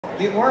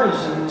the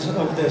origins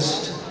of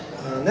this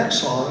next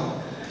song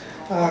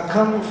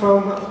come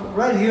from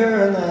right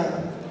here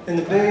in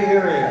the Bay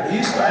Area. There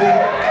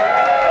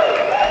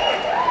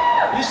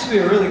used to be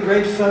a really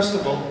great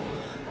festival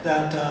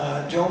that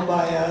Joan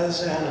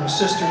Baez and her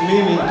sister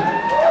Mimi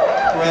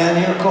ran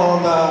here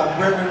called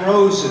Bread and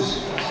Roses.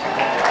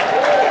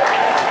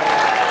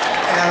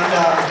 And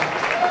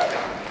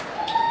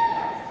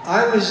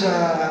I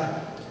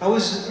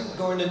was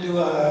going to do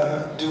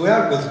a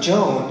duet with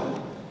Joan,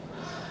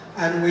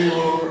 and we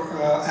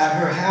were at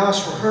her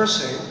house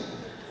rehearsing,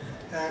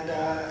 and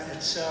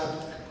it's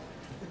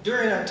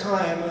during that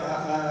time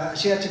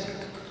she had to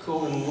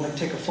go and like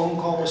take a phone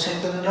call or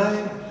something, and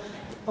I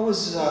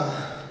was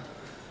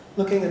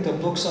looking at the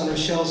books on her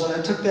shelves, and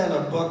I took down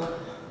a book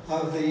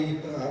of the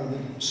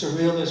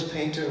surrealist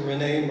painter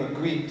Rene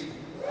Magritte,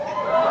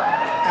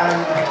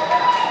 and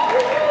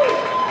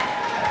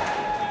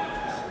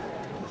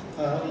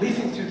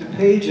leafing through the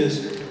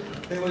pages,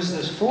 there was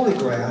this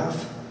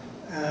photograph,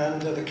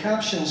 and the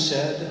caption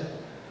said,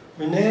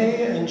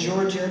 "Rene and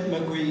Georgette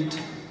Magritte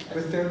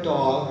with their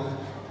dog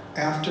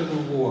after the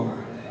war."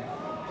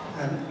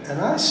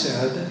 And I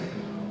said,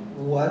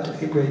 what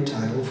a great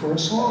title for a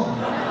song.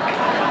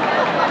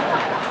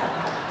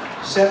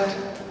 Except,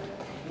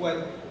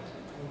 what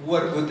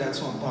would that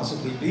song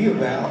possibly be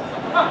about?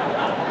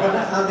 But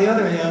on the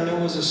other hand, it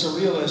was a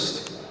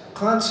surrealist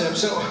concept,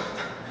 so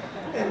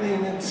I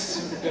mean,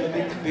 it's going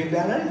to be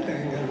about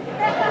anything and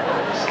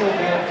still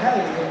be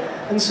okay.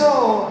 And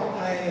so,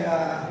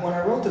 when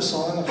I wrote the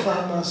song, I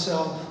found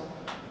myself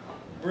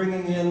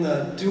bringing in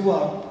the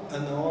doo-wop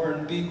and the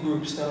R&B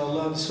groups that I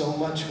loved so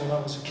much when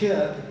I was a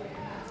kid.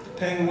 The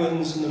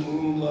Penquins and the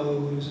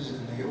Moonglows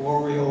and the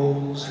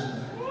Orioles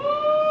and the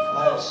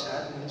Five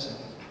Satins.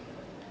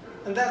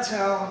 And that's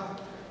how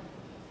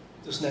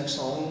this next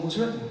song was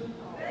written.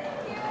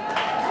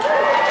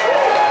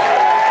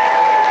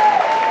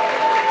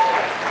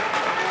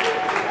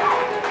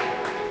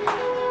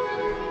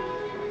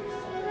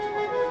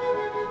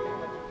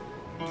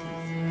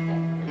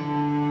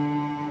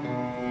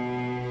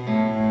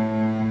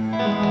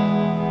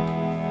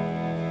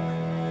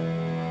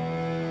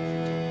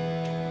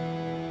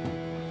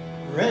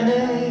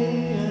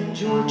 Rene and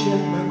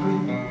Georgette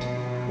Magritte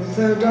with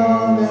their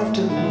dog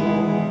after the war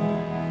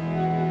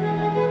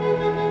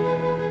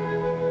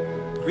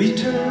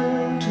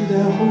returned to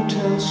their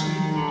hotel suite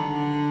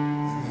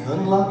and they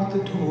unlocked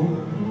the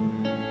door.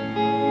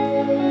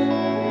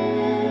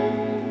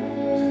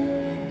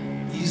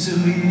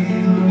 Easily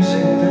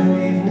losing their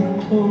evening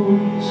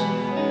clothes,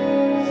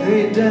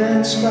 they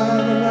danced by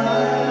the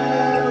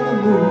light of the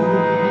moon.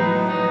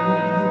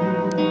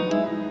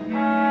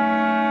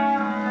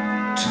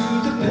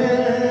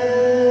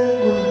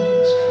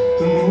 Penguins,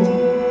 the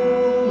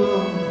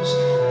Moonglows,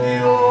 the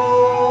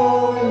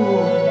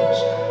Orioles,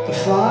 the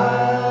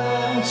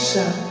Five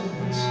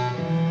Satins,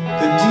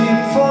 the deep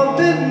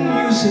forbidden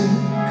music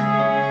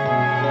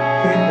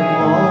they've been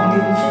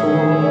longing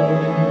for.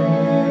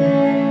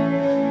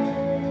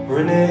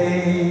 Rene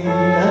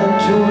and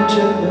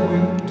Georgette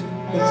Magritte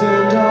with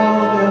their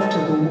dog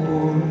after the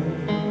war.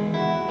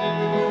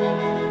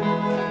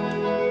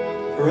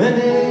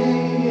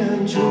 Rene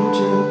and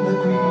Georgette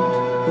Magritte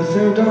with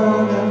their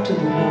dog after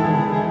the war.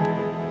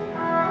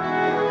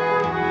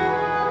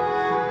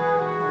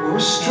 We're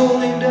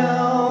strolling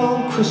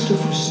down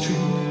Christopher Street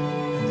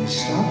and they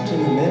stopped in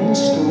a men's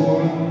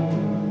store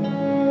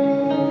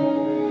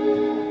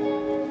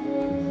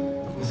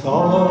with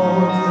all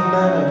of the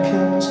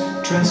mannequins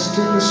dressed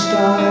in the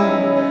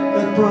style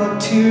that brought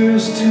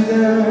tears to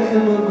their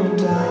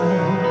immigrant eyes.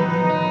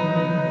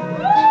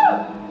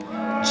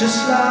 Just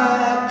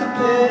like the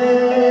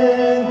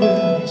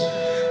penguins,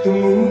 the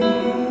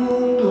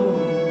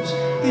Moonglows,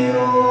 the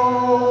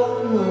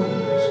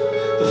Orioles,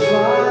 the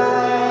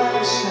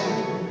Five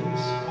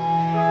Satins,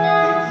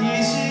 the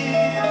easy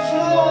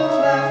flow of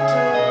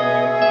laughter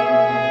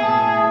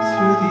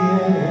through the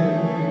air.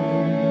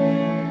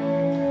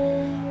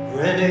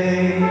 Rene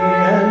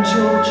and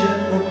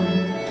Georgette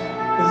Magritte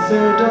with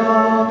their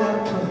dog at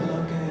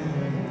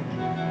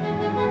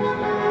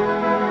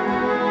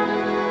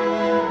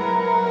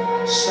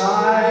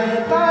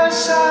side by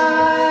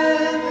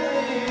side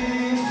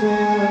they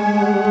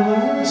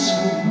fell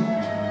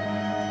asleep.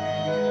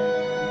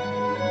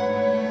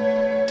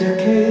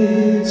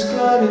 Decades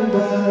gliding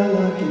by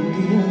like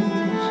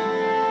Indians,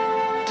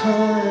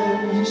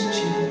 time is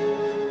cheap.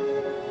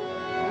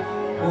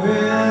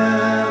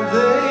 When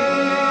they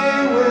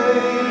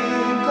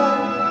wake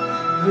up,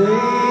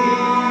 they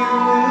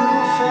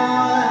will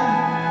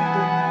find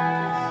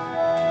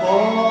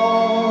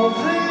all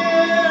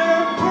their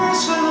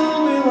personal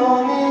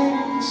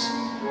belongings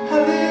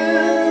have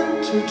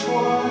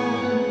intertwined.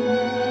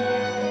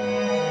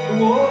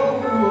 Whoa,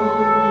 whoa,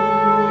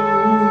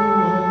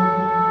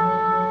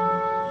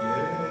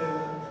 yeah.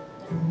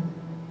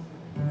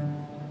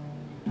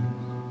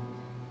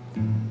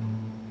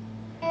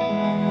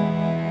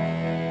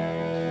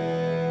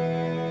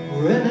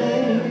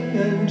 Rene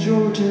and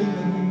Georgette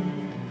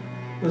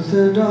Magritte with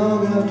their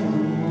dog after the war.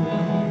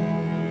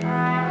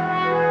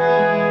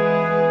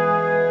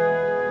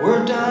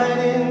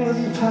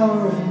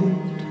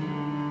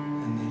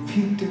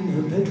 peeked in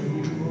her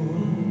bedroom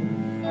drawer.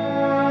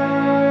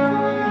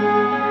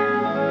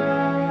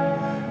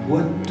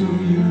 What do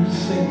you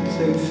think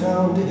they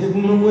found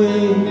hidden away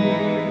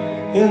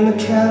in the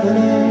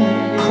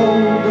cabinet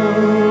cold of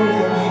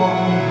their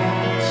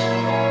hearts?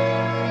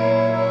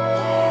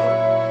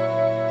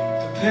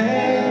 The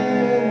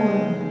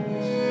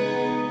penguins,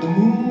 the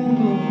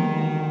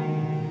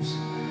moonglows,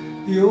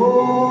 the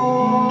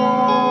Orioles,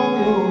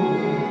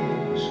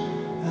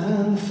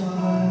 and the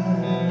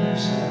Five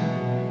Satins.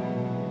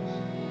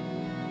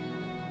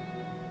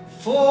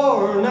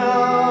 For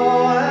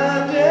now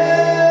and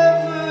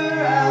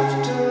ever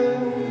after,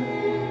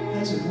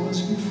 as it was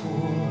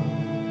before,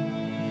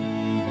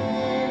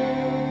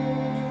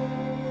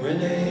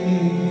 Rene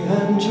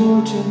and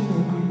Georgette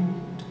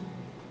Magritte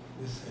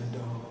with their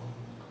dog.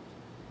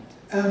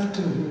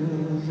 After